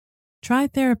Try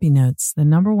Therapy Notes, the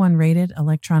 #1 rated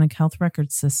electronic health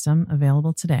record system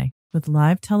available today. With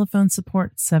live telephone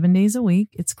support 7 days a week,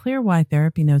 it's clear why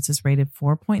Therapy Notes is rated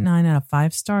 4.9 out of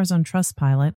 5 stars on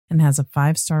Trustpilot and has a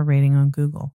 5-star rating on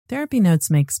Google. Therapy Notes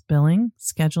makes billing,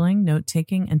 scheduling,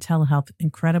 note-taking, and telehealth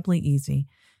incredibly easy.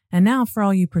 And now, for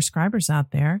all you prescribers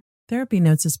out there, Therapy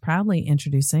Notes is proudly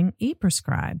introducing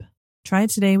ePrescribe. Try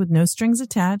it today with no strings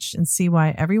attached and see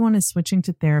why everyone is switching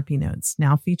to Therapy Notes,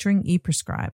 now featuring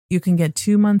ePrescribe. You can get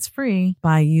 2 months free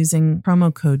by using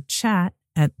promo code CHAT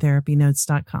at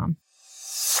therapynotes.com.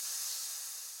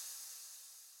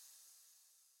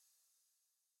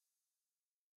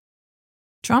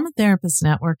 Trauma Therapist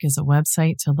Network is a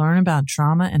website to learn about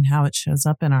trauma and how it shows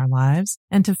up in our lives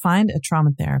and to find a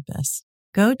trauma therapist.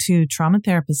 Go to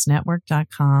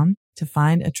traumatherapistnetwork.com to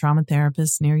find a trauma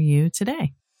therapist near you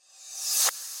today.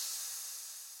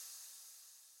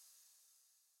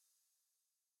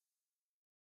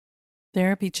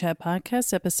 Therapy Chat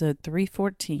Podcast, episode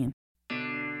 314.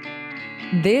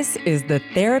 This is the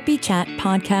Therapy Chat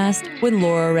Podcast with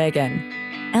Laura Reagan,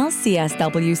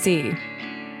 LCSWC.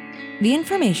 The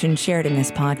information shared in this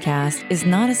podcast is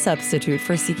not a substitute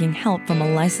for seeking help from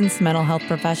a licensed mental health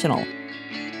professional.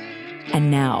 And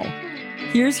now,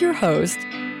 here's your host,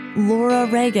 Laura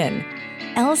Reagan,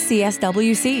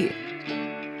 LCSWC.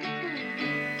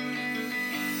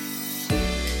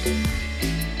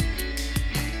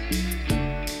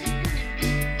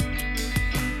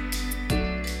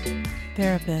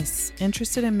 Therapists,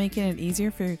 interested in making it easier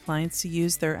for your clients to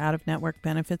use their out-of-network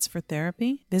benefits for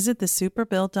therapy? Visit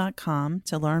thesuperbill.com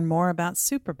to learn more about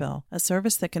Superbill, a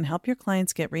service that can help your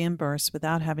clients get reimbursed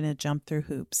without having to jump through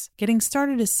hoops. Getting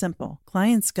started is simple.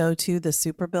 Clients go to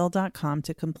thesuperbill.com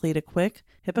to complete a quick,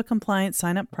 HIPAA-compliant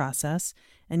sign-up process,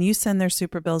 and you send their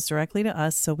Superbills directly to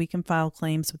us so we can file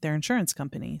claims with their insurance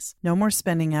companies. No more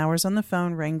spending hours on the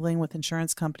phone wrangling with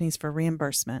insurance companies for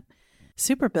reimbursement.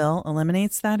 Superbill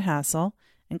eliminates that hassle,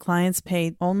 and clients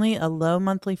pay only a low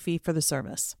monthly fee for the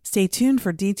service. Stay tuned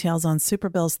for details on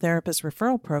Superbill's therapist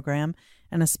referral program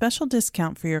and a special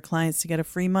discount for your clients to get a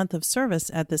free month of service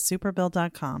at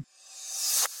thesuperbill.com.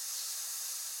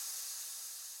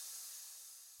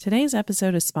 Today's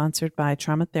episode is sponsored by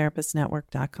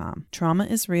traumatherapistnetwork.com. Trauma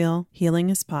is real,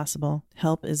 healing is possible,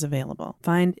 help is available.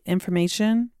 Find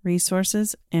information,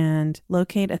 resources, and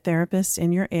locate a therapist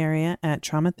in your area at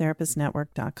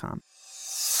traumatherapistnetwork.com.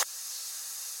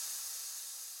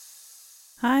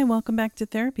 Hi, welcome back to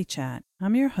Therapy Chat.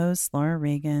 I'm your host, Laura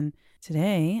Reagan.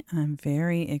 Today, I'm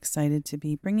very excited to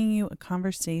be bringing you a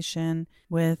conversation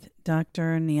with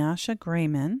Dr. Nyasha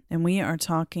Grayman, and we are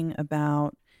talking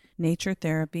about nature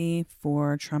therapy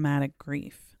for traumatic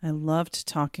grief. I loved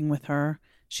talking with her.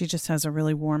 She just has a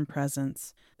really warm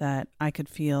presence that I could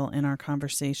feel in our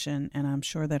conversation, and I'm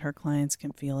sure that her clients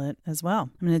can feel it as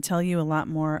well. I'm going to tell you a lot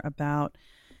more about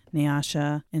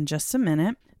Nyasha in just a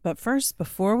minute. But first,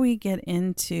 before we get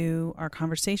into our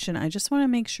conversation, I just want to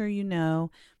make sure you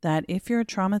know that if you're a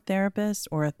trauma therapist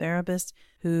or a therapist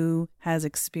who has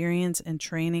experience and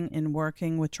training in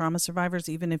working with trauma survivors,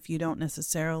 even if you don't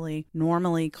necessarily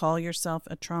normally call yourself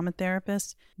a trauma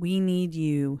therapist, we need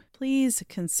you. Please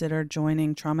consider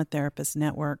joining Trauma Therapist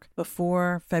Network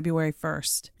before February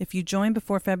 1st. If you join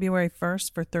before February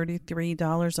 1st for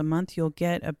 $33 a month, you'll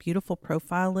get a beautiful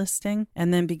profile listing.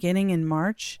 And then beginning in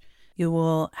March, you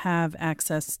will have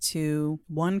access to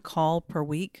 1 call per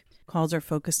week. Calls are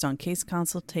focused on case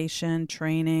consultation,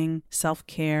 training,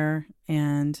 self-care,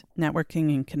 and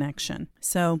networking and connection.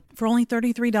 So for only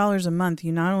 $33 a month,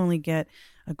 you not only get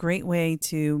a great way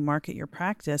to market your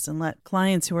practice and let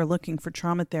clients who are looking for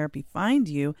trauma therapy find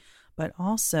you, but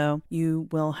also you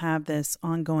will have this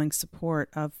ongoing support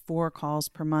of 4 calls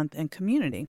per month and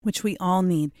community, which we all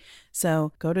need.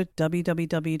 So go to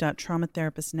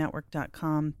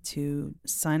www.traumatherapistnetwork.com to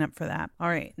sign up for that. All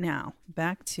right, now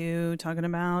back to talking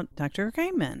about Dr.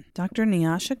 Grayman. Dr.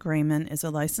 Nyasha Grayman is a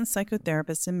licensed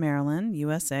psychotherapist in Maryland,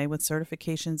 USA, with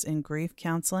certifications in grief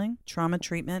counseling, trauma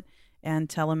treatment, and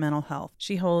telemental health.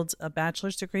 She holds a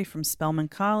bachelor's degree from Spelman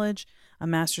College, a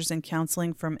master's in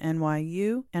counseling from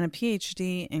NYU, and a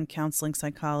PhD in counseling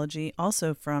psychology,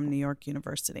 also from New York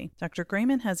University. Dr.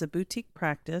 Grayman has a boutique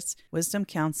practice, Wisdom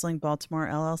Counseling Baltimore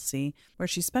LLC, where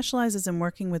she specializes in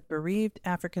working with bereaved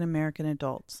African American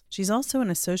adults. She's also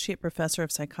an associate professor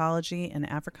of psychology and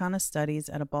Africana studies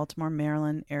at a Baltimore,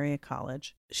 Maryland area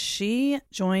college. She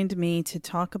joined me to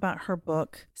talk about her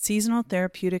book, Seasonal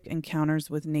Therapeutic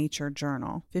Encounters with Nature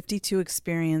Journal, 52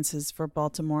 Experiences for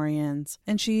Baltimoreans.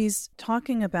 And she's talking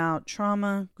talking about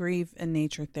trauma, grief, and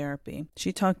nature therapy.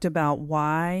 She talked about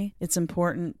why it's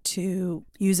important to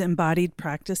use embodied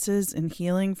practices in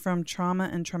healing from trauma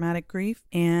and traumatic grief.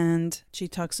 And she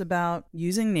talks about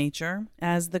using nature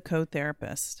as the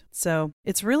co-therapist. So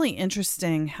it's really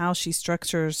interesting how she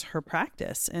structures her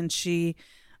practice. And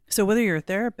so whether you're a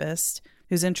therapist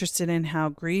who's interested in how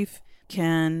grief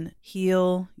can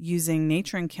heal using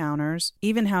nature encounters,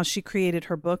 even how she created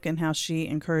her book and how she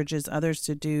encourages others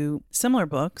to do similar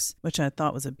books, which I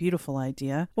thought was a beautiful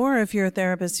idea. Or if you're a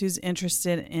therapist who's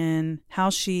interested in how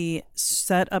she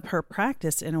set up her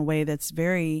practice in a way that's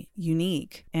very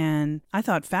unique and I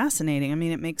thought fascinating. I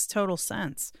mean, it makes total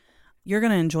sense. You're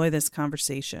going to enjoy this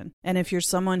conversation. And if you're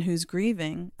someone who's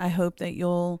grieving, I hope that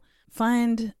you'll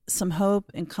find some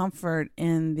hope and comfort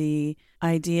in the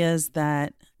ideas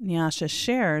that Nyasha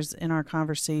shares in our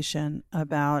conversation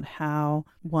about how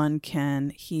one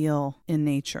can heal in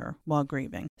nature while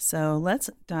grieving. So let's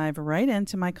dive right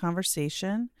into my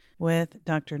conversation with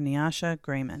Dr. Nyasha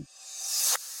Grayman.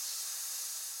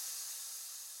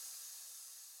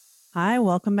 Hi,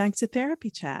 welcome back to Therapy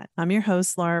Chat. I'm your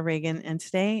host, Laura Reagan, and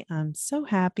today I'm so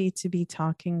happy to be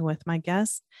talking with my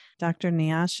guest, Dr.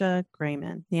 Nyasha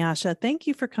Grayman. Nyasha, thank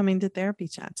you for coming to Therapy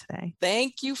Chat today.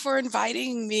 Thank you for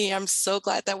inviting me. I'm so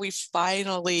glad that we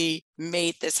finally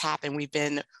made this happen. We've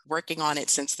been working on it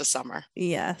since the summer.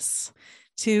 Yes.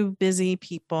 Two busy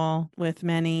people with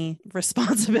many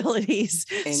responsibilities,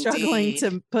 Indeed. Struggling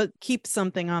to keep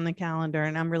something on the calendar.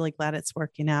 And I'm really glad it's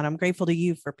working out. I'm grateful to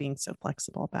you for being so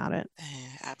flexible about it.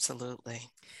 Absolutely.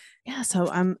 Yeah, so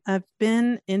I've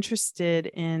been interested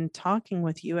in talking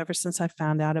with you ever since I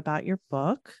found out about your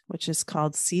book, which is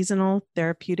called Seasonal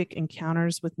Therapeutic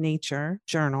Encounters with Nature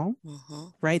Journal. Mm-hmm.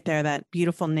 Right there, that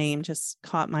beautiful name just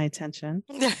caught my attention.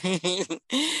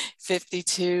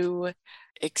 52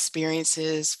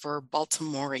 experiences for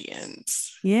Baltimoreans.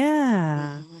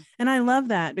 Yeah. Mm-hmm. And I love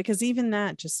that because even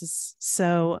that just is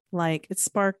so like it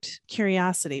sparked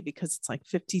curiosity because it's like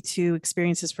 52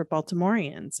 experiences for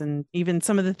Baltimoreans. And even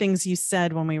some of the things you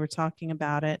said when we were talking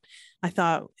about it, I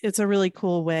thought it's a really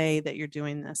cool way that you're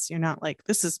doing this. You're not like,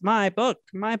 this is my book.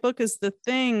 My book is the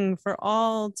thing for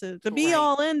all to be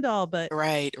all end all, but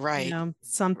right. You know,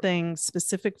 something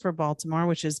specific for Baltimore,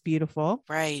 which is beautiful.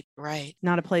 Right.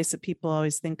 Not a place that people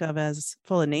always think of as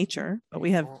full of nature, but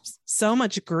we have so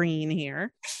much green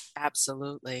here.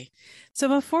 Absolutely. So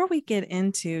before we get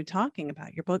into talking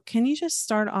about your book, can you just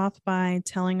start off by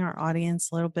telling our audience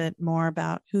a little bit more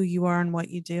about who you are and what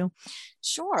you do?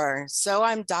 Sure. So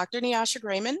I'm Dr. Nyasha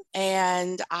Grayman,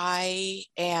 and I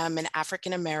am an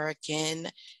African-American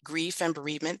grief and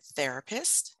bereavement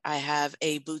therapist. I have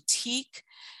a boutique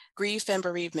grief and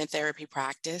bereavement therapy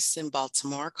practice in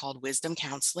Baltimore called Wisdom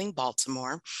Counseling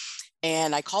Baltimore.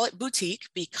 And I call it boutique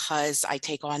because I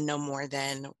take on no more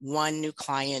than one new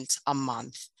client a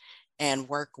month and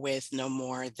work with no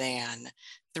more than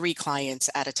 3 clients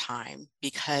at a time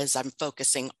because I'm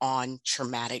focusing on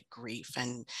traumatic grief.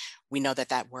 And we know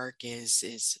that work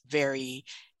is very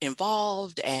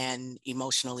involved and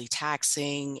emotionally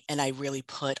taxing. And I really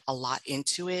put a lot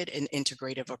into it, an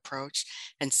integrative approach.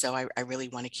 And so I really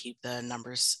want to keep the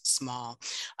numbers small.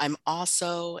 I'm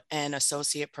also an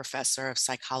associate professor of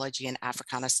psychology and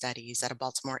Africana studies at a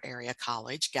Baltimore area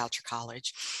college, Goucher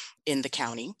College in the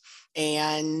county.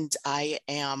 And I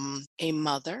am a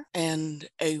mother and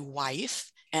a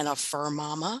wife and a fur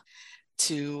mama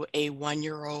to a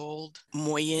 1-year-old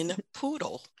Moyen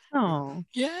poodle. Oh,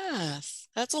 yes.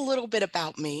 That's a little bit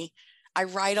about me. I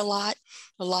write a lot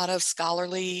of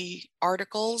scholarly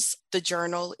articles. The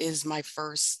journal is my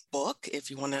first book.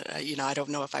 If you want to, I don't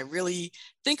know if I really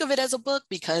think of it as a book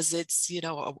because it's,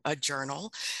 a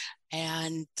journal.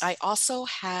 And I also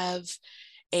have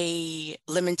a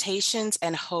Limitations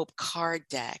and Hope card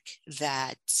deck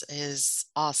that is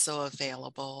also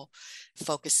available,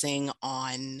 focusing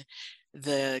on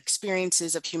the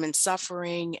experiences of human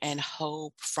suffering and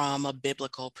hope from a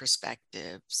biblical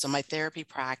perspective. So my therapy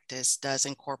practice does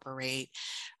incorporate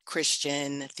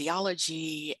Christian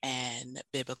theology and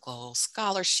biblical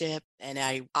scholarship, and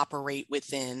I operate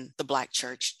within the Black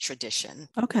church tradition.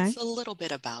 Okay. It's a little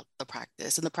bit about the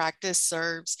practice, and the practice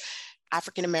serves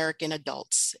African-American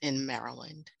adults in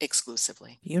Maryland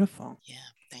exclusively. Beautiful. Yeah,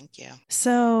 thank you.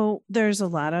 So there's a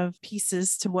lot of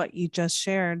pieces to what you just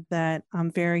shared that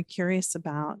I'm very curious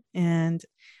about. And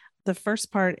the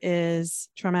first part is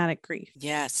traumatic grief.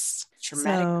 Yes.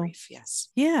 Traumatic So, grief. Yes.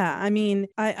 yeah, I mean,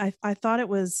 I thought it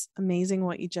was amazing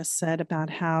what you just said about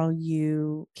how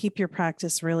you keep your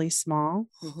practice really small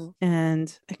Mm-hmm.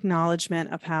 and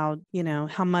acknowledgement of how,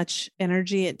 how much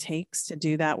energy it takes to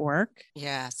do that work.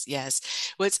 Yes,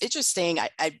 yes. Well, it's interesting.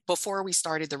 I before we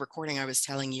started the recording, I was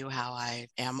telling you how I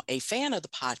am a fan of the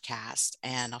podcast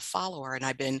and a follower, and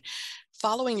I've been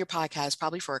following your podcast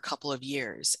probably for a couple of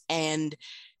years. And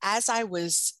as I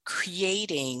was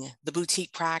creating the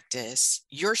boutique practice,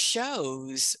 your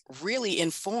shows really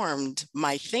informed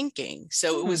my thinking.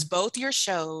 So it was both your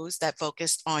shows that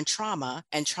focused on trauma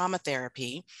and trauma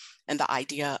therapy and the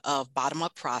idea of bottom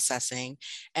up processing,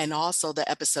 and also the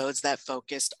episodes that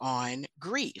focused on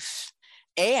grief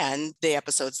and the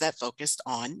episodes that focused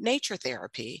on nature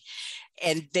therapy.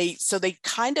 And they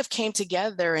kind of came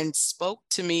together and spoke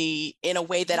to me in a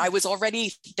way that I was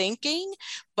already thinking.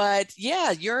 But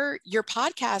yeah, your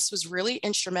podcast was really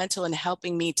instrumental in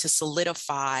helping me to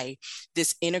solidify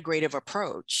this integrative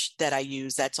approach that I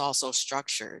use that's also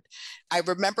structured. I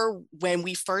remember when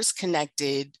we first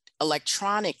connected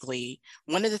electronically,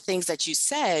 one of the things that you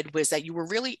said was that you were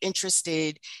really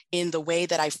interested in the way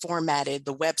that I formatted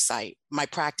the website, my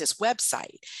practice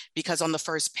website, because on the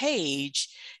first page,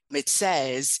 it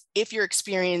says, if you're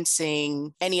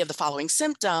experiencing any of the following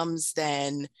symptoms,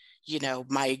 then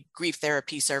my grief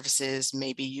therapy services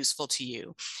may be useful to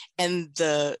you. And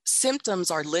the symptoms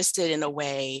are listed in a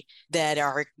way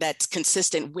that's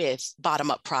consistent with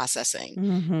bottom-up processing.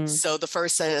 Mm-hmm. So the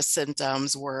first set of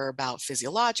symptoms were about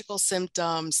physiological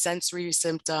symptoms, sensory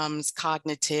symptoms,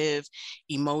 cognitive,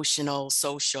 emotional,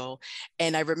 social.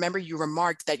 And I remember you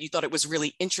remarked that you thought it was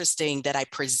really interesting that I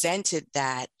presented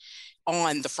that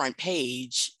on the front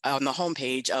page, on the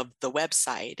homepage of the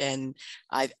website. And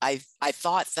I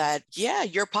thought that, yeah,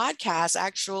 your podcast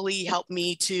actually helped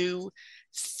me to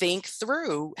think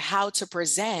through how to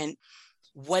present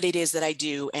what it is that I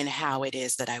do and how it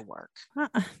is that I work.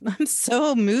 I'm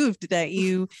so moved that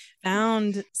you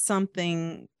found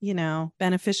something,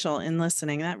 beneficial in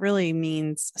listening. That really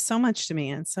means so much to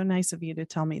me. And it's so nice of you to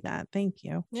tell me that. Thank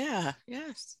you. Yeah,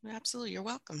 yes, absolutely. You're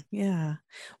welcome. Yeah.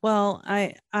 Well,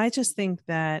 I just think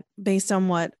that based on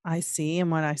what I see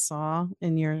and what I saw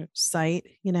in your site,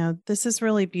 this is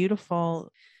really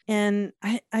beautiful. And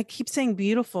I keep saying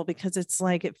beautiful because it's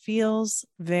like it feels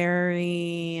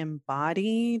very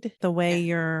embodied the way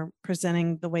you're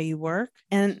presenting the way you work.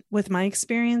 And with my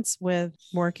experience with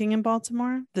working in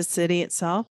Baltimore, the city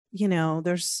itself,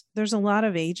 there's a lot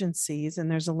of agencies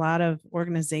and there's a lot of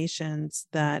organizations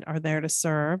that are there to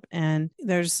serve, and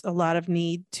there's a lot of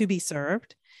need to be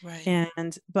served. Right.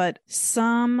 But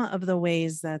some of the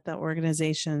ways that the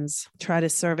organizations try to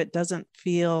serve it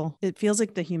it feels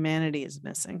like the humanity is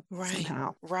missing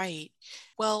somehow. Right.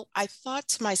 Well, I thought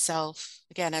to myself,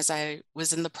 again, as I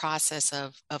was in the process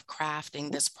of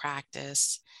crafting this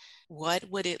practice, what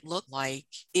would it look like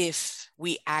if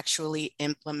we actually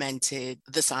implemented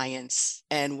the science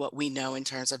and what we know in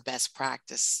terms of best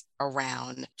practice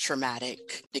around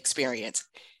traumatic experience?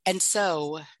 And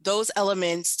so those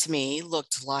elements to me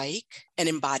looked like an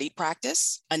embodied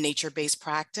practice, a nature-based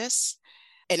practice,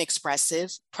 an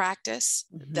expressive practice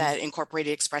that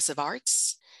incorporated expressive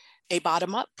arts, a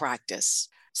bottom-up practice.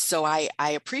 So I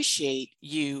appreciate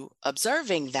you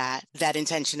observing that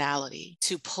intentionality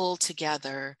to pull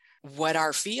together what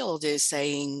our field is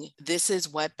saying. This is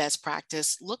what best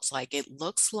practice looks like. It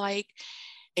looks like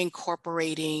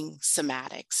incorporating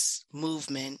somatics,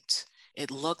 movement.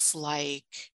 It looks like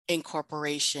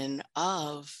incorporation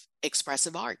of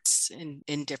expressive arts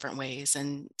in different ways.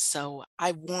 And so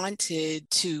I wanted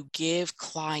to give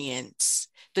clients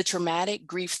the traumatic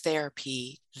grief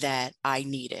therapy that I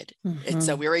needed. And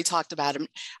so we already talked about it.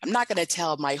 I'm not going to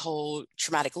tell my whole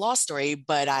traumatic loss story,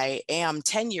 but I am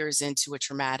 10 years into a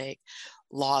traumatic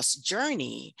loss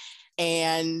journey.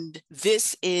 And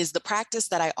this is the practice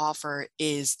that I offer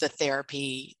is the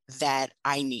therapy that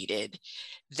I needed,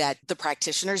 that the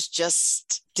practitioners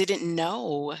just didn't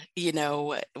know,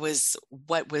 was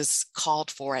what was called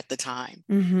for at the time.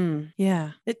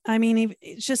 Yeah.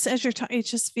 It's just as you're talking, it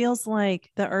just feels like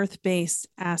the earth-based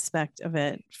aspect of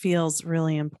it feels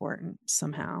really important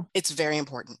somehow. It's very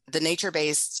important. The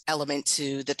nature-based element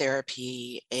to the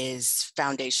therapy is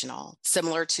foundational.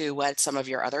 Similar to what some of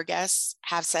your other guests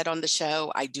have said on the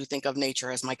show, I do think of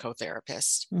nature as my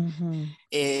co-therapist.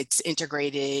 It's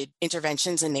integrated,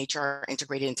 interventions in nature are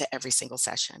integrated into every single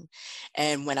session.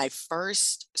 And when I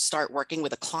first start working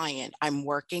with a client, I'm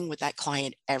working with that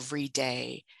client every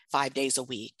day, 5 days a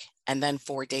week, and then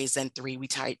 4 days and 3, we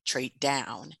titrate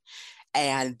down.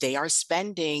 And they are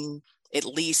spending at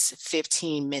least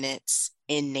 15 minutes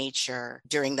in nature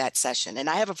during that session. And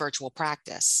I have a virtual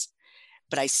practice,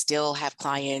 but I still have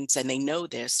clients, and they know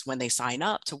this when they sign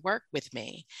up to work with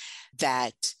me,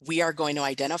 that we are going to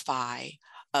identify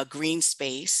a green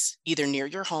space either near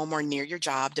your home or near your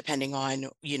job, depending on,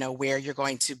 where you're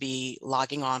going to be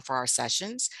logging on for our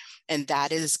sessions. And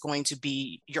that is going to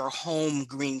be your home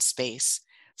green space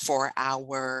for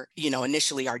our,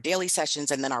 initially our daily sessions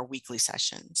and then our weekly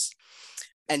sessions.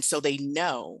 And so they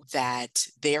know that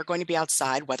they are going to be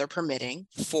outside, weather permitting,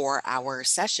 for our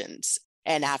sessions.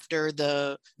 And after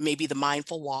maybe the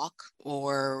mindful walk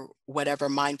or whatever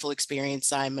mindful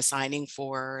experience I'm assigning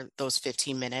for those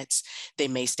 15 minutes, they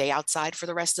may stay outside for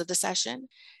the rest of the session,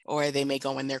 or they may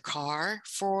go in their car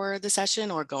for the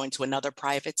session or go into another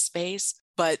private space.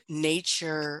 But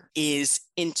nature is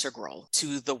integral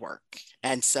to the work.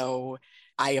 And so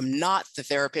I am not the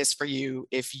therapist for you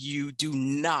if you do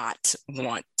not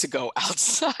want to go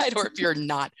outside or if you're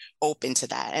not open to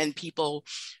that. And people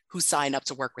who sign up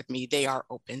to work with me, they are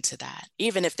open to that,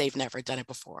 even if they've never done it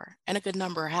before. And a good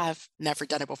number have never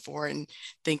done it before and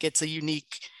think it's a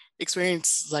unique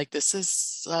experience. Like, this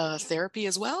is therapy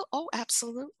as well? Oh,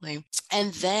 absolutely.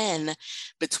 And then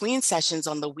between sessions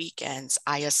on the weekends,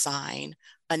 I assign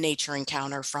a nature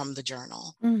encounter from the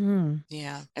journal. Mm-hmm.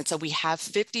 Yeah. And so we have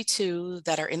 52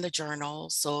 that are in the journal.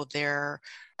 So there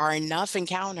are enough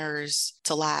encounters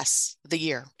to last the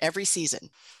year, every season.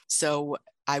 So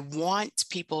I want the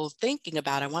people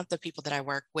that I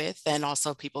work with, and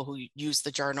also people who use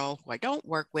the journal who I don't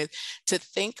work with, to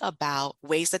think about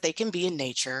ways that they can be in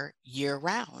nature year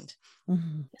round.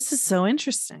 Mm-hmm. This is so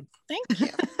interesting. Thank you.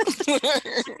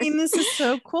 I mean, this is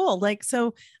so cool.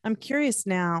 So I'm curious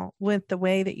now, with the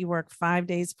way that you work 5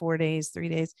 days, 4 days, 3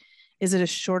 days, is it a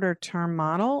shorter term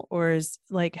model, or is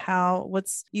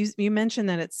you mentioned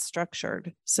that it's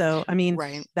structured. So, I mean,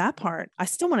 right. That part, I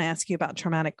still want to ask you about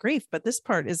traumatic grief, but this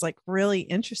part is really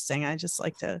interesting. I just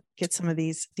like to get some of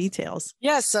these details.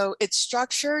 Yeah. So it's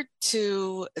structured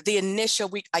to the initial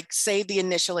week, the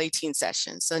initial 18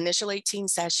 sessions. So initial 18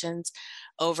 sessions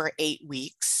over 8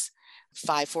 weeks,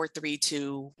 5, 4, 3,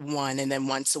 2, 1, and then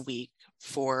once a week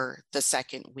for the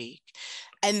second week.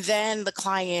 And then the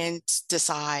client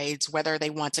decides whether they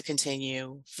want to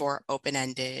continue for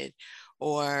open-ended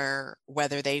or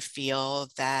whether they feel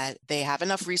that they have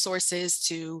enough resources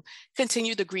to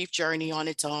continue the grief journey on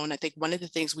its own. I think one of the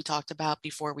things we talked about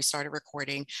before we started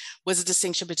recording was a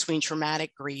distinction between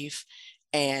traumatic grief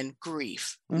and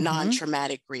grief,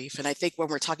 non-traumatic grief. And I think when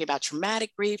we're talking about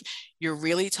traumatic grief, you're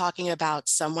really talking about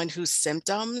someone whose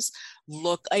symptoms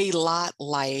look a lot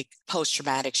like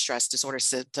post-traumatic stress disorder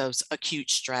symptoms,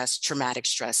 acute stress, traumatic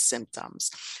stress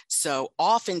symptoms. So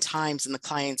oftentimes in the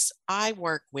clients I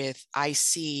work with, I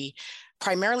see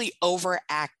primarily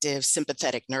overactive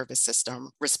sympathetic nervous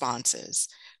system responses.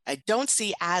 I don't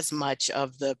see as much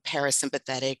of the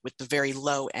parasympathetic with the very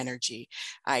low energy.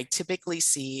 I typically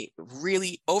see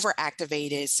really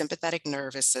overactivated sympathetic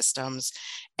nervous systems,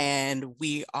 and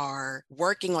we are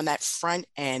working on that front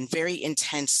end very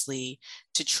intensely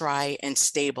to try and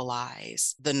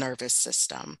stabilize the nervous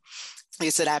system. Like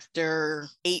I said, after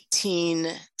 18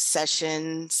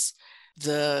 sessions,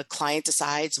 the client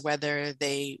decides whether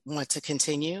they want to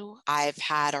continue. I've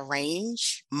had a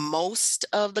range. Most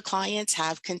of the clients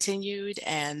have continued,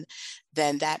 and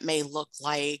then that may look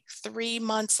like 3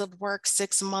 months of work,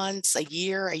 6 months, a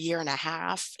year and a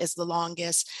half is the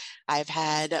longest. I've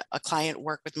had a client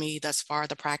work with me thus far.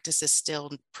 The practice is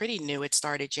still pretty new. It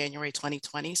started January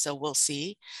 2020, so we'll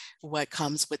see what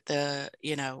comes with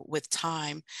with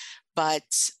time.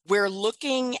 But we're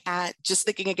looking at just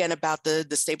thinking again about the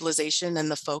stabilization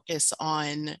and the focus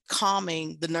on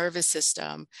calming the nervous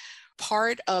system.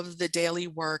 Part of the daily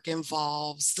work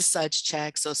involves the SUDS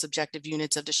check, so subjective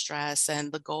units of distress.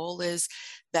 And the goal is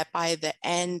that by the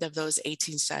end of those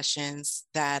 18 sessions,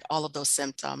 that all of those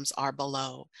symptoms are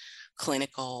below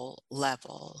clinical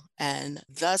level. And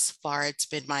thus far, it's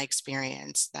been my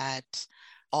experience that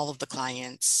all of the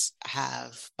clients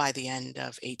have, by the end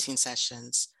of 18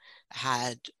 sessions,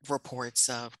 had reports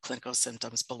of clinical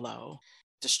symptoms below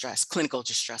clinical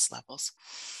distress levels.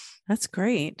 That's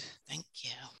great. Thank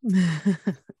you.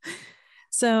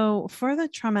 So for the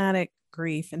traumatic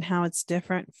grief and how it's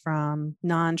different from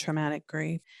non-traumatic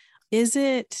grief, is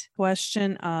it a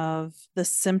question of the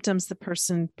symptoms the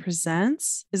person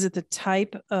presents? Is it the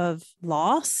type of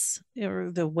loss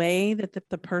or the way that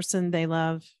the person they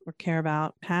love or care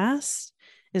about passed?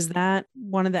 Is that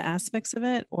one of the aspects of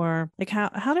it? Or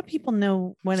how do people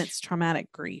know when it's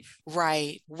traumatic grief?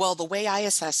 Right. Well, the way I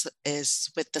assess is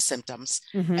with the symptoms.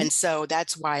 Mm-hmm. And so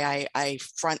that's why I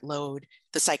front load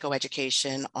the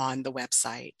psychoeducation on the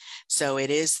website. So it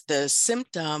is the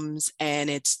symptoms and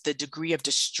it's the degree of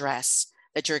distress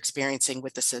that you're experiencing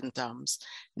with the symptoms,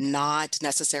 not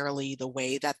necessarily the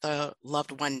way that the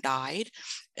loved one died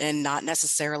and not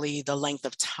necessarily the length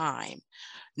of time.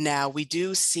 Now, we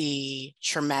do see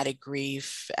traumatic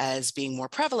grief as being more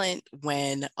prevalent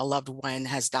when a loved one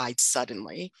has died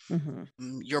suddenly.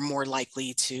 You're more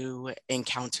likely to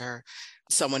encounter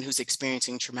someone who's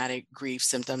experiencing traumatic grief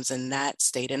symptoms in that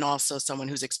state, and also someone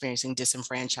who's experiencing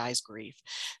disenfranchised grief.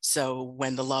 So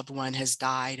when the loved one has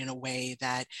died in a way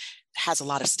that has a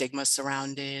lot of stigma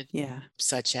surrounded,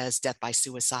 such as death by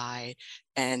suicide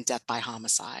and death by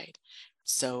homicide.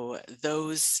 So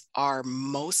those are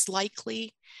most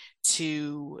likely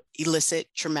to elicit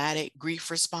traumatic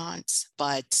grief response,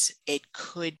 but it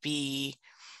could be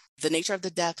the nature of the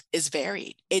death is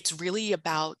varied. It's really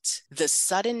about the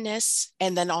suddenness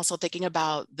and then also thinking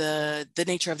about the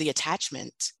nature of the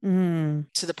attachment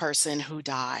to the person who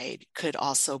died could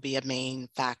also be a main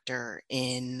factor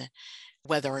in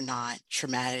whether or not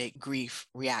traumatic grief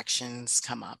reactions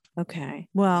come up. Okay.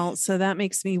 Well, so that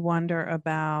makes me wonder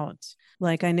about,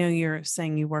 like, I know you're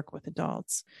saying you work with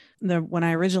adults. When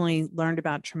I originally learned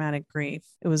about traumatic grief,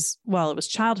 it was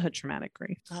childhood traumatic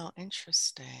grief. Oh,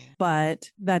 interesting. But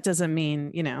that doesn't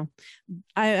mean,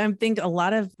 I think a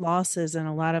lot of losses and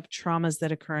a lot of traumas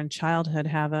that occur in childhood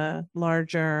have a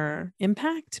larger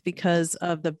impact because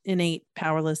of the innate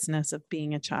powerlessness of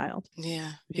being a child.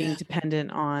 Being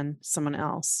dependent on someone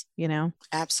else,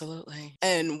 Absolutely.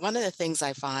 And one of the things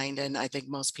I find, and I think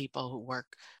most people who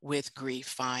work with grief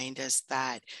find, is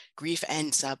that grief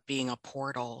ends up being a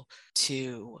portal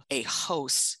to a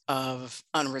host of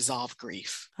unresolved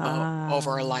grief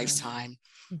over a lifetime.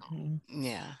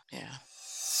 Yeah.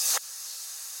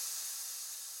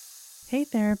 Hey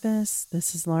therapists,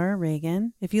 this is Laura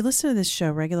Reagan. If you listen to this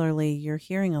show regularly, you're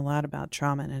hearing a lot about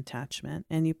trauma and attachment,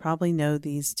 and you probably know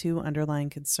these two underlying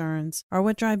concerns are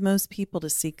what drive most people to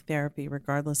seek therapy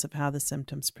regardless of how the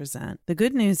symptoms present. The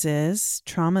good news is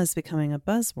trauma is becoming a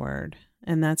buzzword.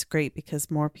 And that's great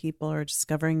because more people are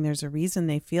discovering there's a reason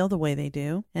they feel the way they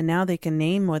do. And now they can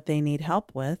name what they need help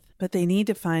with, but they need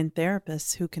to find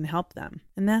therapists who can help them.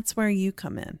 And that's where you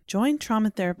come in. Join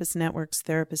Trauma Therapist Network's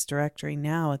therapist directory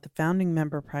now at the founding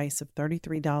member price of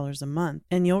 $33 a month.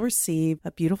 And you'll receive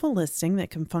a beautiful listing that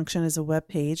can function as a web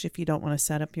page if you don't want to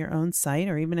set up your own site,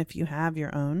 or even if you have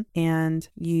your own. And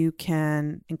you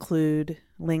can include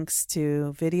links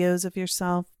to videos of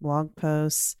yourself, blog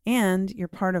posts, and you're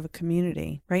part of a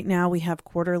community. Right now, we have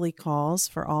quarterly calls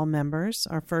for all members.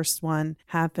 Our first one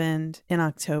happened in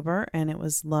October, and it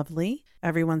was lovely.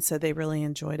 Everyone said they really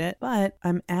enjoyed it, but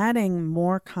I'm adding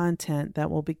more content that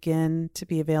will begin to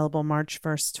be available March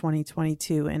 1st,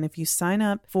 2022. And if you sign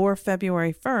up for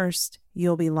February 1st,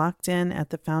 you'll be locked in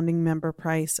at the founding member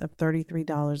price of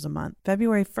 $33 a month.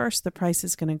 February 1st, the price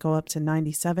is going to go up to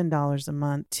 $97 a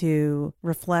month to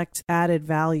reflect added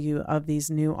value of these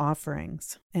new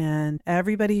offerings. And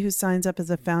everybody who signs up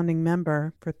as a founding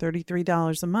member for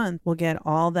 $33 a month will get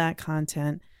all that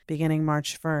content beginning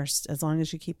March 1st, as long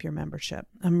as you keep your membership.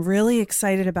 I'm really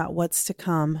excited about what's to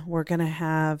come. We're going to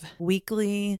have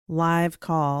weekly live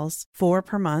calls, 4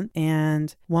 per month,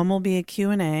 and one will be a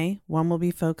Q&A, one will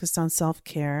be focused on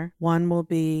self-care, one will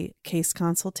be case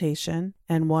consultation,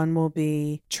 and one will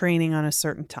be training on a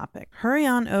certain topic. Hurry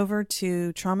on over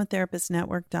to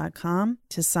traumatherapistnetwork.com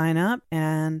to sign up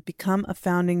and become a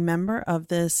founding member of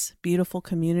this beautiful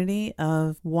community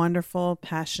of wonderful,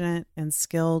 passionate, and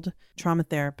skilled trauma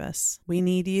therapists. We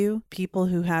need you. People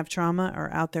who have trauma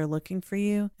are out there looking for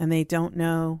you, and they don't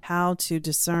know how to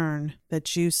discern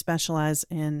that you specialize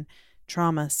in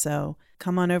trauma. So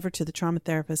come on over to the Trauma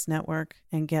Therapist Network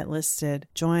and get listed.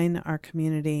 Join our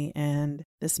community and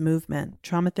this movement,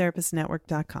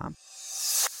 traumatherapistnetwork.com.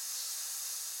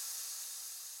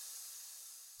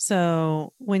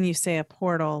 So when you say a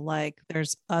portal, like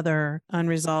there's other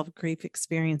unresolved grief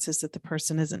experiences that the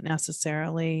person isn't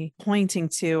necessarily pointing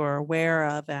to or aware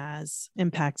of as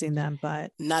impacting them,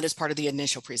 but not as part of the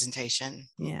initial presentation,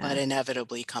 but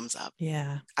inevitably comes up.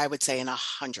 I would say in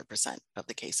 100% of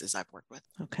the cases I've worked with.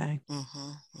 Okay.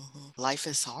 Life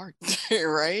is hard,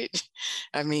 right?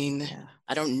 I mean,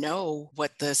 I don't know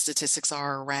what the statistics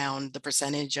are around the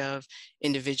percentage of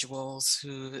individuals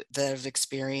that have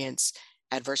experienced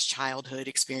adverse childhood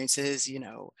experiences,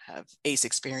 have ACE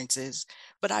experiences,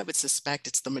 but I would suspect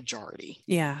it's the majority.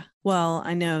 Yeah. Well,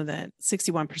 I know that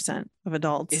 61% of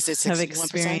adults have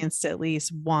experienced at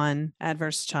least one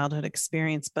adverse childhood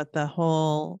experience, but the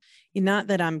whole, not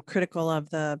that I'm critical of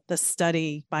the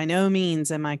study, by no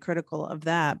means am I critical of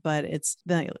that, but it's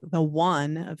the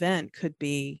one event could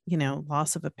be,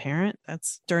 loss of a parent.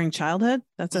 That's during childhood.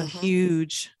 That's a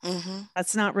huge,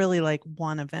 that's not really like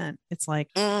one event. It's like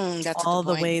That's a good all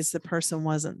the point. ways the person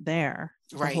wasn't there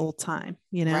the whole time,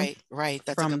 Right.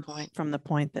 That's a good point. From the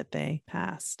point that they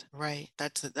passed. Right.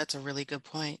 That's a really good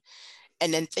point.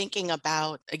 And then thinking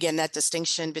about, again, that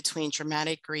distinction between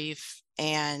traumatic grief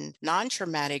and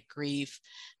non-traumatic grief,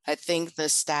 I think the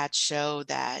stats show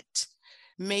that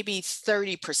maybe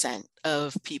 30%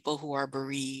 of people who are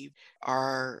bereaved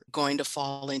are going to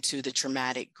fall into the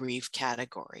traumatic grief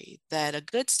category, that a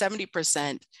good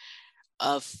 70%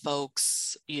 of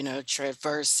folks,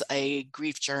 traverse a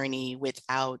grief journey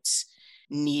without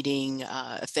needing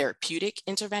a therapeutic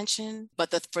intervention.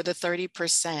 But for the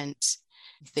 30%,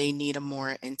 they need a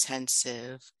more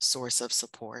intensive source of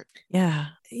support. Yeah.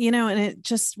 And it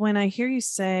just, when I hear you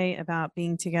say about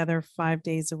being together 5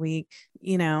 days a week,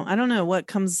 I don't know, what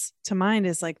comes to mind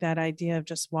is like that idea of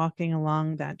just walking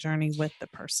along that journey with the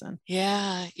person.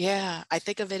 Yeah. I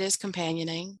think of it as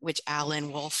companioning, which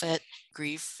Alan Wolfett,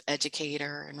 grief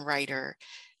educator and writer,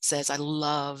 says. I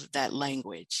love that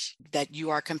language, that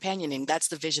you are companioning. That's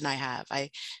the vision I have.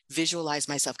 I visualize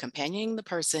myself companioning the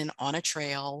person on a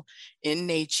trail in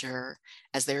nature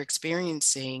as they're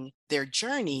experiencing their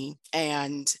journey.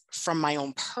 And from my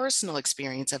own personal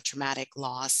experience of traumatic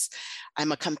loss,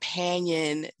 I'm a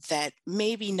companion that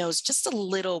maybe knows just a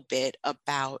little bit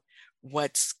about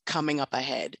what's coming up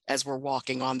ahead as we're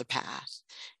walking on the path,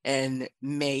 and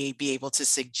may be able to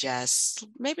suggest,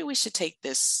 maybe we should take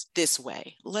this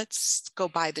way. Let's go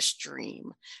by the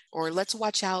stream, or let's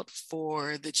watch out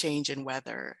for the change in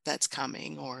weather that's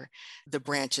coming, or the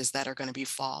branches that are going to be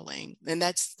falling. And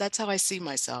that's how I see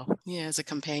myself, as a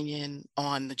companion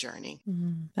on the journey.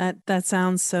 That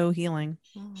sounds so healing.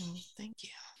 Thank you.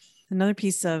 Another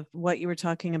piece of what you were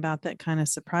talking about that kind of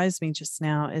surprised me just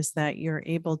now is that you're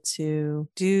able to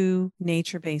do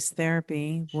nature-based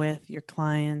therapy with your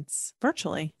clients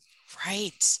virtually.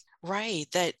 Right.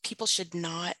 That people should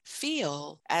not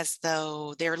feel as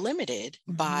though they're limited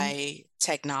by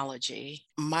technology.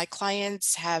 My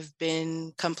clients have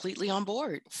been completely on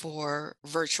board for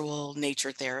virtual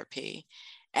nature therapy,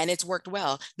 and it's worked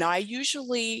well. Now, I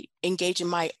usually engage in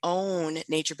my own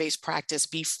nature-based practice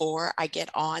before I get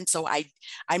on. So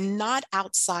I'm not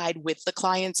outside with the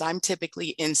clients. I'm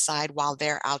typically inside while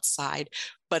they're outside,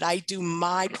 but I do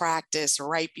my practice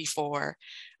right before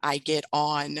I get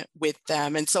on with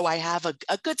them. And so I have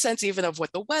a good sense even of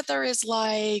what the weather is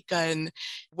like and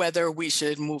whether we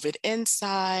should move it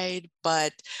inside.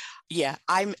 But yeah,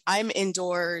 I'm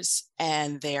indoors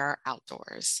and they're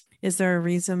outdoors. Is there a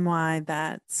reason why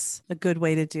that's a good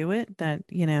way to do it? That,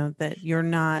 that you're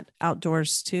not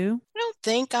outdoors too? I don't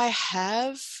think I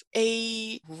have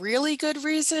a really good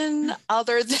reason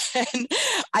other than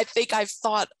I think I've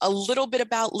thought a little bit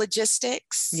about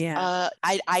logistics. Yeah.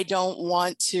 I don't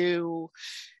want to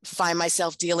find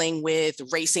myself dealing with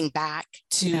racing back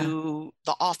to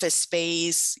the office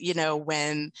space,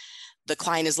 when the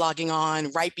client is logging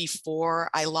on. Right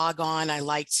before I log on, I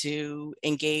like to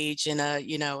engage in a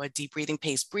deep breathing,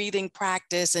 paced breathing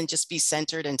practice and just be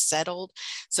centered and settled.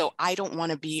 So I don't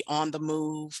want to be on the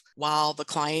move while the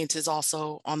client is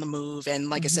also on the move. And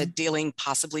like I said, dealing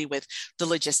possibly with the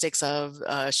logistics of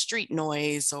street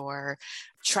noise or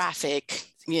traffic,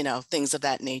 things of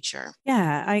that nature.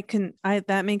 Yeah,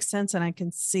 that makes sense. And I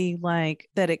can see like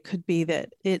that it could be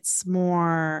that it's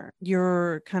more,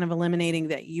 you're kind of eliminating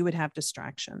that you would have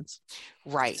distractions.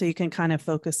 Right. So you can kind of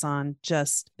focus on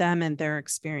just them and their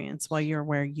experience while you're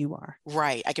where you are.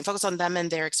 Right. I can focus on them and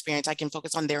their experience. I can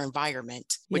focus on their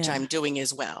environment, which I'm doing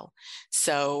as well.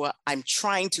 So I'm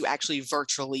trying to actually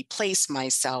virtually place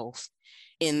myself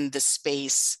in the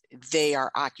space they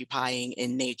are occupying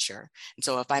in nature. And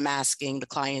so if I'm asking the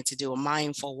client to do a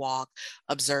mindful walk,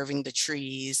 observing the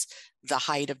trees, the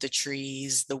height of the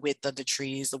trees, the width of the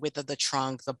trees, the width of the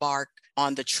trunk, the bark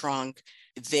on the trunk,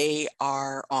 they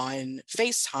are on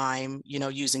FaceTime,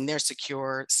 using their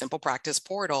secure, simple practice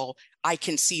portal. I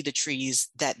can see the trees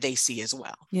that they see as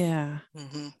well. Yeah.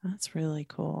 That's really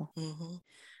cool.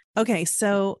 Okay,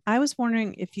 so I was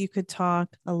wondering if you could talk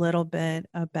a little bit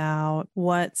about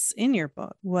what's in your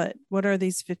book. What are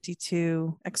these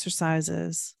 52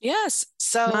 exercises? Yes.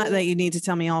 So not that you need to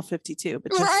tell me all 52,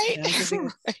 but just give me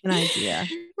an idea.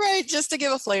 Right. Just to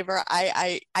give a flavor,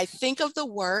 I think of the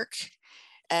work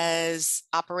as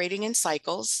operating in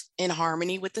cycles in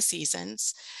harmony with the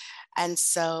seasons. And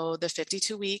so the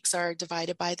 52 weeks are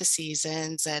divided by the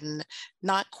seasons, and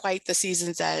not quite the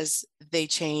seasons as they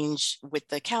change with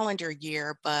the calendar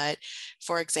year. But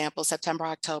for example, September,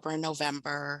 October, and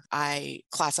November, I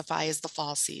classify as the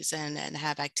fall season and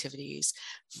have activities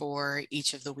for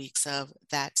each of the weeks of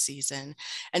that season.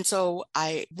 And so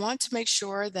I want to make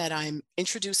sure that I'm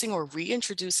introducing or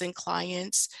reintroducing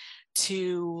clients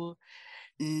to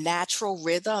natural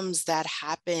rhythms that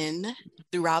happen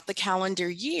throughout the calendar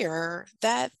year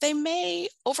that they may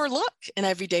overlook in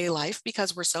everyday life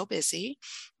because we're so busy.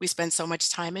 We spend so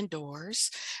much time indoors.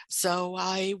 So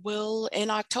I will, in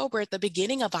October, at the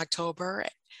beginning of October,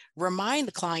 remind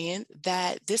the client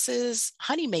that this is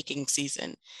honey making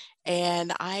season.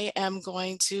 And I am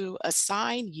going to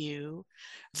assign you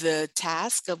the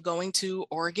task of going to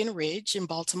Oregon Ridge in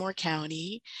Baltimore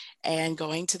County and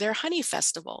going to their honey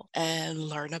festival and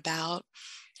learn about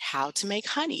how to make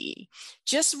honey.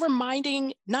 Just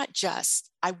reminding,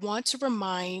 I want to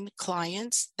remind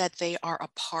clients that they are a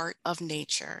part of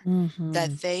nature,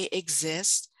 that they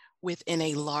exist within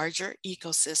a larger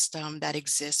ecosystem that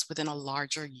exists within a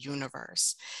larger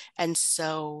universe. And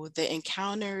so the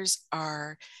encounters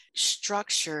are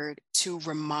structured to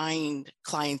remind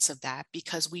clients of that,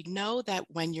 because we know that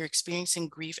when you're experiencing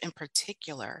grief in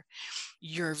particular,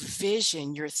 your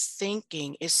vision, your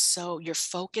thinking your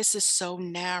focus is so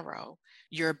narrow.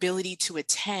 Your ability to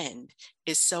attend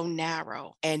is so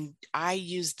narrow. And I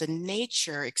use the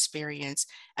nature experience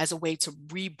as a way to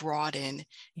rebroaden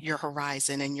your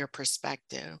horizon and your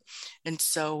perspective. And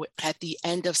so at the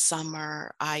end of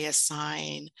summer, I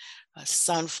assign a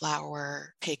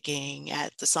sunflower picking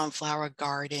at the Sunflower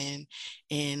Garden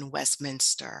in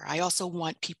Westminster. I also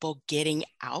want people getting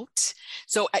out.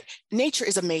 Nature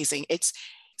is amazing. It's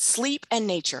sleep and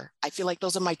nature. I feel like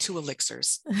those are my two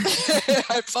elixirs.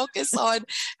 I focus on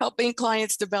helping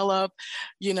clients develop,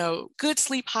 good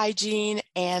sleep hygiene,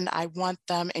 and I want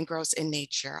them engrossed in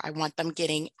nature. I want them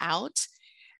getting out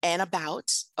and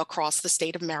about across the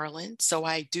state of Maryland. So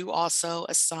I do also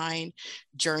assign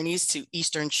journeys to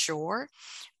Eastern Shore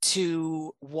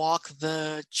to walk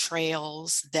the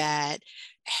trails that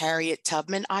Harriet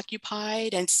Tubman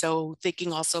occupied. And so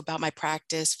thinking also about my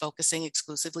practice, focusing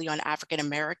exclusively on African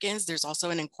Americans, there's also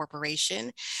an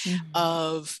incorporation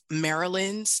of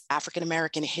Maryland's African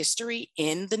American history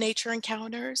in the nature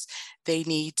encounters. They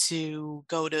need to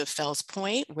go to Fells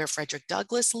Point, where Frederick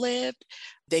Douglass lived.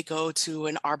 They go to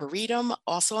an arboretum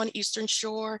also on Eastern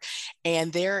Shore,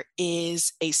 and there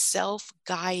is a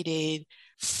self-guided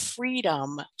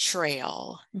freedom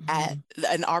trail at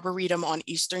an arboretum on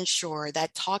Eastern Shore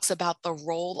that talks about the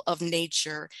role of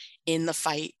nature in the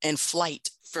fight and flight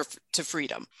to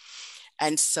freedom.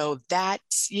 And so that,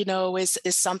 is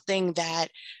something that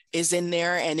is in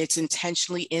there, and it's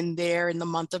intentionally in there in the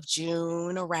month of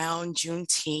June, around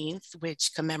Juneteenth,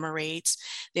 which commemorates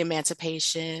the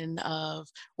emancipation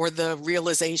or the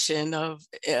realization of,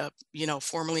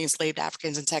 formerly enslaved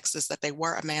Africans in Texas, that they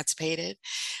were emancipated.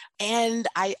 And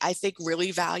I think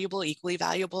equally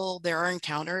valuable, there are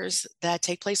encounters that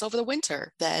take place over the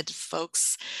winter that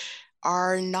folks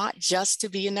are not just to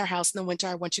be in their house in the winter.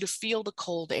 I want you to feel the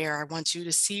cold air. I want you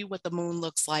to see what the moon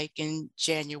looks like in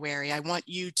January. I want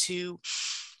you to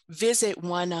visit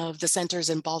one of the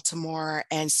centers in Baltimore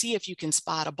and see if you can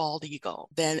spot a bald eagle.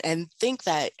 And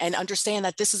understand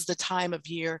that this is the time of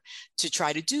year to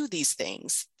try to do these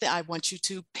things. I want you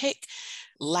to pick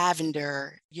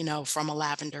lavender, from a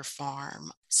lavender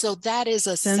farm. So that is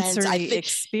a sensory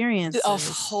experience of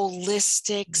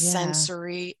holistic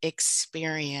sensory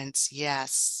experience.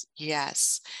 Yes.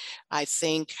 I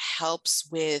think helps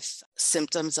with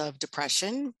symptoms of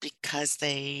depression because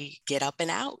they get up and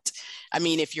out. I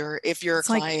mean, if you're a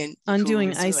client, like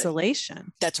undoing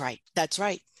isolation. That's right.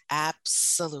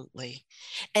 Absolutely.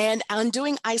 And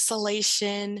undoing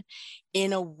isolation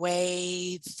in a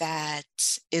way that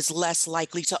is less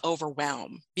likely to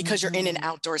overwhelm because you're in an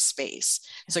outdoor space.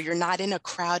 So you're not in a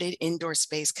crowded indoor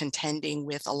space contending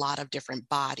with a lot of different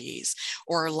bodies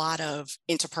or a lot of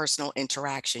interpersonal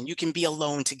interaction. You can be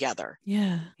alone together.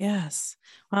 Yeah. Yes.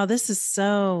 Wow. This is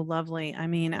so lovely. I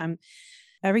mean,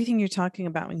 everything you're talking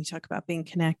about when you talk about being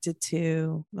connected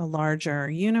to a larger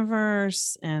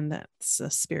universe, and that's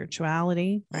a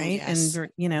spirituality, right? Yes.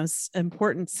 And, it's an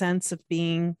important sense of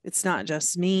being, it's not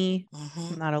just me.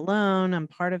 I'm not alone. I'm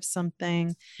part of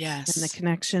something. Yes. And the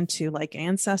connection to like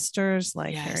ancestors,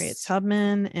 like Harriet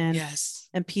Tubman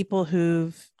and people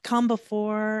who've come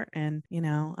before. And,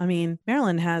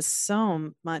 Maryland has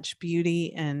so much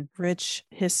beauty and rich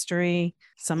history,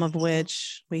 some of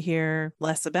which we hear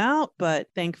less about, but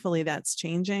thankfully that's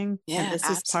changing. Yeah, and this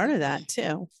is part of that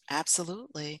too.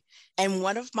 Absolutely. And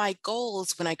one of my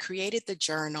goals when I created the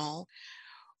journal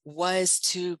was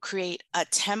to create a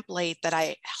template that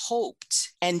I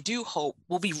hoped and do hope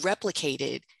will be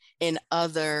replicated in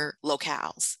other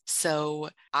locales. So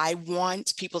I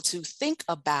want people to think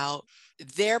about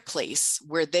their place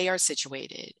where they are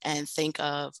situated and think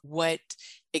of what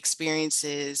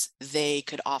experiences they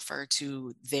could offer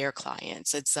to their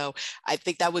clients. And so I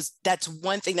think that's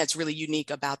one thing that's really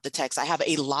unique about the text. I have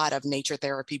a lot of nature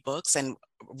therapy books and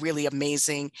really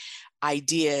amazing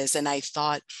ideas. And I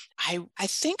thought, I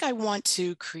think I want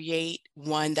to create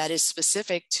one that is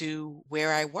specific to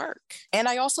where I work. And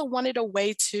I also wanted a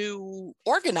way to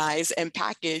organize and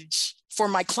package for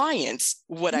my clients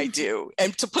what I do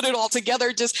and to put it all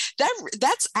together. Just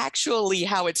that's actually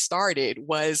how it started,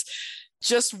 was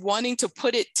just wanting to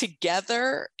put it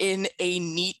together in a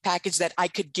neat package that I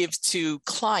could give to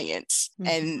clients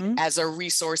and as a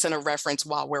resource and a reference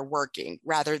while we're working,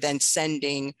 rather than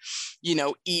sending,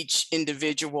 each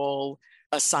individual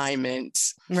assignment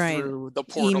through the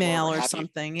portal email or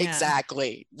something. Yeah.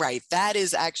 Exactly. Right. That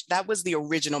was the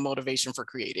original motivation for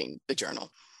creating the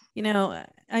journal.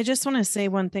 I just want to say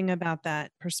one thing about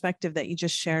that perspective that you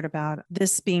just shared about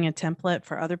this being a template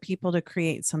for other people to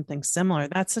create something similar.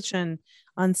 That's such an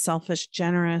unselfish,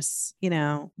 generous,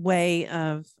 way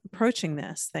of approaching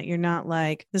this, that you're not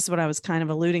like, this is what I was kind of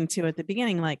alluding to at the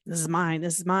beginning, like, this is mine,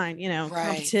 Right.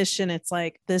 Competition. It's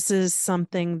like, this is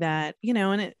something that,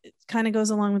 and it kind of goes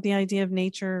along with the idea of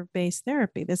nature-based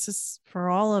therapy. This is for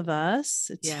all of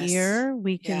us. It's here.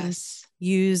 We can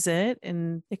use it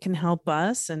and it can help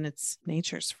us, and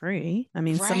nature's free. I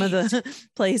mean, some of the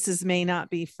places may not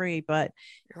be free, but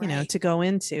to go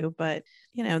into, but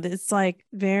it's like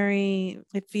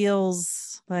it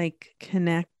feels like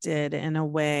connected in a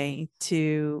way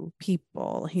to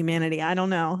people, humanity. I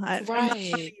don't know. I'm not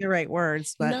finding the right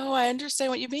words, but no, I understand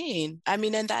what you mean. I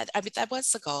mean, that was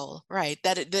the goal, right?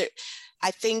 I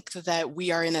think that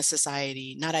we are in a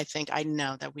society, I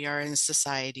know that we are in a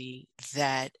society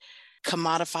that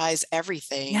commodifies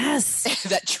everything. Yes.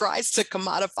 That tries to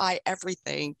commodify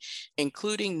everything,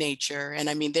 including nature. And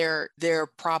I mean, there are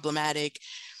problematic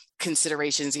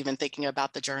considerations, even thinking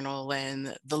about the journal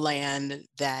and the land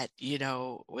that,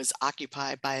 was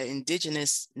occupied by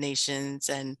indigenous nations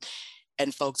and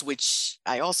folks, which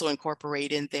I also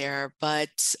incorporate in there.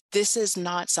 But this is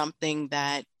not something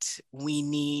that we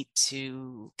need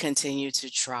to continue to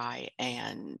try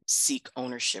and seek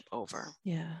ownership over.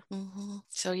 Yeah. Mm-hmm.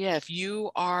 So if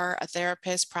you are a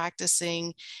therapist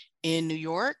practicing in New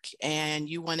York and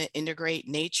you want to integrate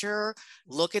nature,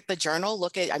 look at the journal,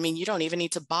 you don't even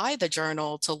need to buy the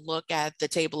journal to look at the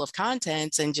table of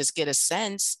contents and just get a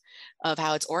sense of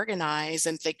how it's organized,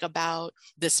 and think about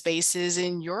the spaces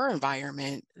in your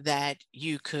environment that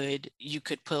you could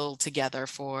pull together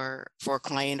for a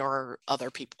client or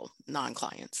other people,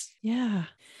 non-clients. Yeah.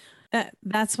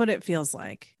 That's what it feels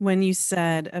like when you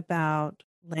said about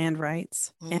land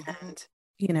rights and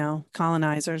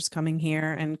colonizers coming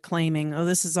here and claiming, oh,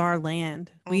 this is our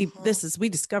land. We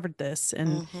discovered this.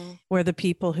 And where the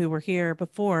people who were here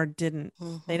before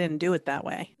they didn't do it that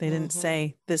way. They didn't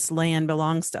say this land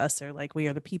belongs to us, or like, we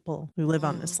are the people who live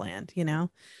on this land,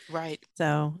 Right.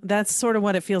 So that's sort of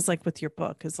what it feels like with your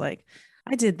book, is like,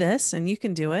 I did this and you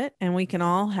can do it, and we can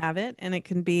all have it, and it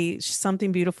can be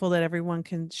something beautiful that everyone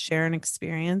can share and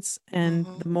experience. And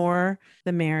the more,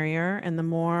 the merrier, and the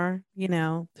more,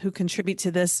 who contribute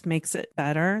to this makes it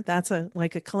better. That's a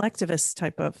collectivist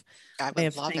type of way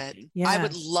of thinking. Yeah. I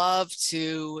would love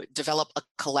to develop a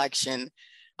collection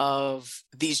of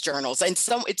these journals. And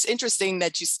it's interesting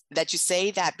that you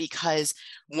say that, because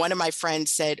one of my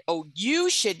friends said, oh, you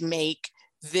should make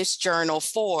this journal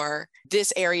for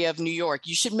this area of New York.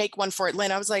 You should make one for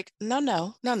Atlanta. I was like,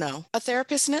 no. A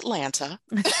therapist in Atlanta,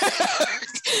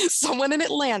 someone in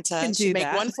Atlanta should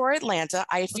make one for Atlanta.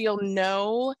 I feel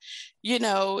no,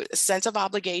 sense of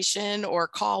obligation or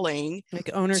calling,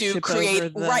 like ownership to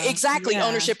create over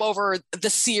ownership over the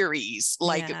series.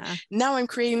 Now I'm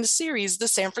creating the series, the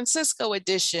San Francisco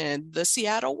edition, the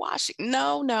Seattle, Washington.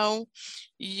 No,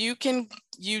 you do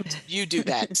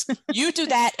that. You do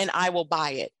that, and I will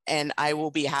buy it, and I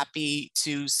will be happy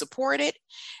to support it.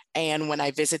 And when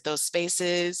I visit those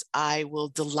spaces, I will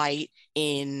delight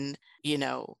in,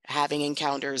 having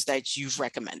encounters that you've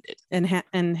recommended. And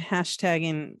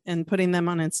hashtagging and putting them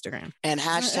on Instagram. And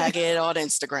hashtag it on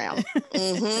Instagram.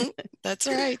 That's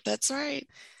right.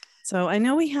 So I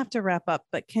know we have to wrap up,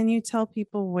 but can you tell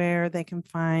people where they can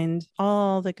find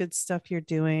all the good stuff you're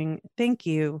doing? Thank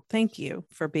you. Thank you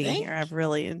for being here. I've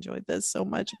really enjoyed this so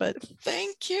much, but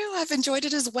thank you. I've enjoyed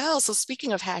it as well. So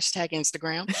speaking of hashtag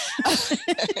Instagram,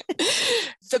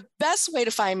 the best way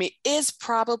to find me is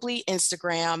probably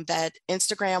Instagram. That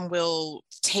Instagram will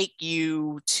take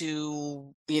you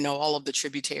to, all of the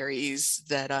tributaries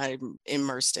that I'm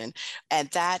immersed in. And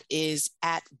that is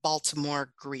at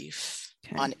Baltimore Grief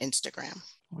on Instagram.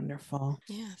 Wonderful.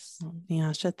 Yes. Well,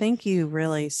 Nyasha, thank you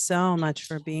really so much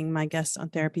for being my guest on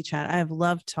Therapy Chat. I have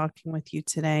loved talking with you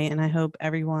today, and I hope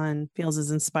everyone feels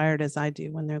as inspired as I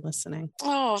do when they're listening.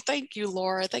 Oh, thank you,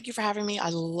 Laura. Thank you for having me. I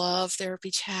love Therapy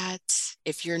Chat.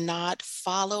 If you're not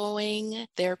following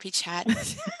Therapy Chat,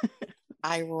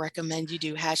 I recommend you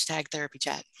do #Therapy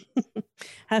Chat.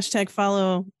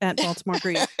 #follow at Baltimore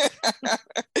Grief.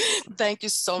 Thank you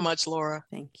so much, Laura.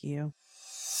 Thank you.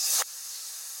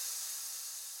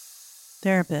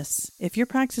 Therapists, if your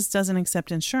practice doesn't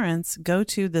accept insurance, go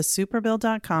to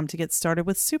thesuperbill.com to get started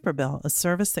with Superbill, a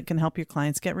service that can help your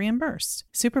clients get reimbursed.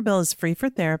 Superbill is free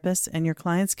for therapists, and your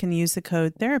clients can use the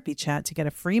code TherapyChat to get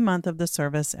a free month of the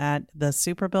service at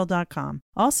thesuperbill.com.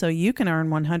 Also, you can earn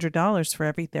 $100 for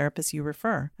every therapist you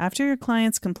refer. After your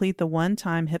clients complete the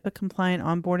one-time HIPAA-compliant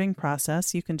onboarding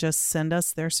process, you can just send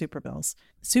us their Superbills.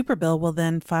 Superbill will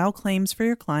then file claims for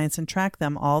your clients and track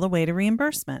them all the way to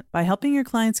reimbursement. By helping your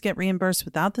clients get reimbursed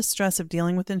without the stress of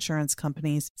dealing with insurance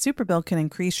companies, Superbill can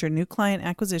increase your new client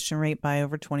acquisition rate by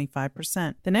over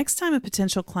 25%. The next time a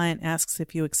potential client asks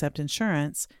if you accept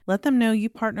insurance, let them know you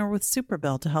partner with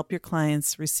Superbill to help your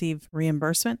clients receive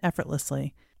reimbursement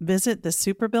effortlessly. Visit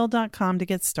thesuperbill.com to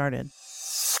get started.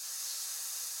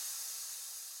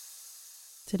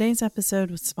 Today's episode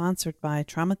was sponsored by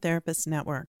Trauma Therapist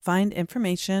Network. Find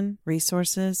information,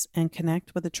 resources, and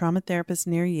connect with a trauma therapist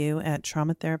near you at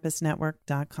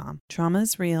traumatherapistnetwork.com. Trauma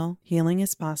is real, healing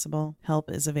is possible, help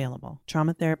is available.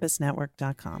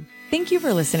 traumatherapistnetwork.com. Thank you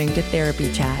for listening to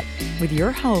Therapy Chat with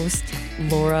your host,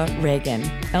 Laura Reagan,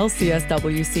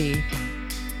 LCSWC.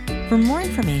 For more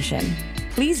information,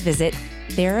 please visit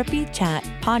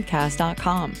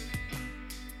therapychatpodcast.com.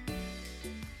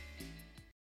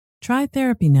 Try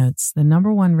Therapy Notes, the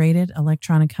 #1 rated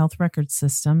electronic health record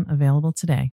system available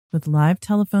today. With live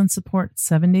telephone support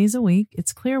 7 days a week,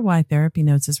 it's clear why Therapy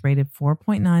Notes is rated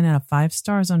 4.9 out of 5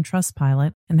 stars on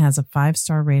Trustpilot and has a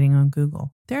 5-star rating on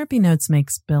Google. Therapy Notes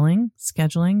makes billing,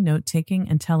 scheduling, note-taking,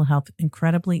 and telehealth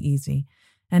incredibly easy.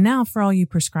 And now, for all you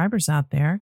prescribers out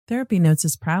there, Therapy Notes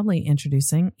is proudly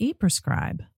introducing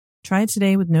ePrescribe. Try it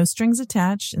today with no strings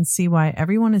attached and see why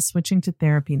everyone is switching to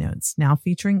Therapy Notes, now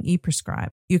featuring ePrescribe.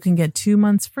 You can get 2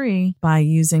 months free by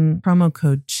using promo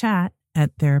code CHAT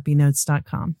at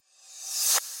therapynotes.com.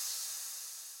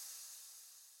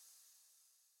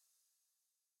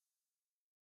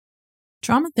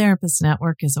 Trauma Therapist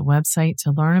Network is a website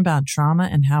to learn about trauma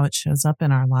and how it shows up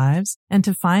in our lives and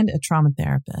to find a trauma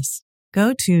therapist.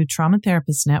 Go to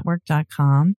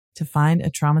traumatherapistnetwork.com to find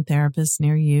a trauma therapist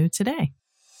near you today.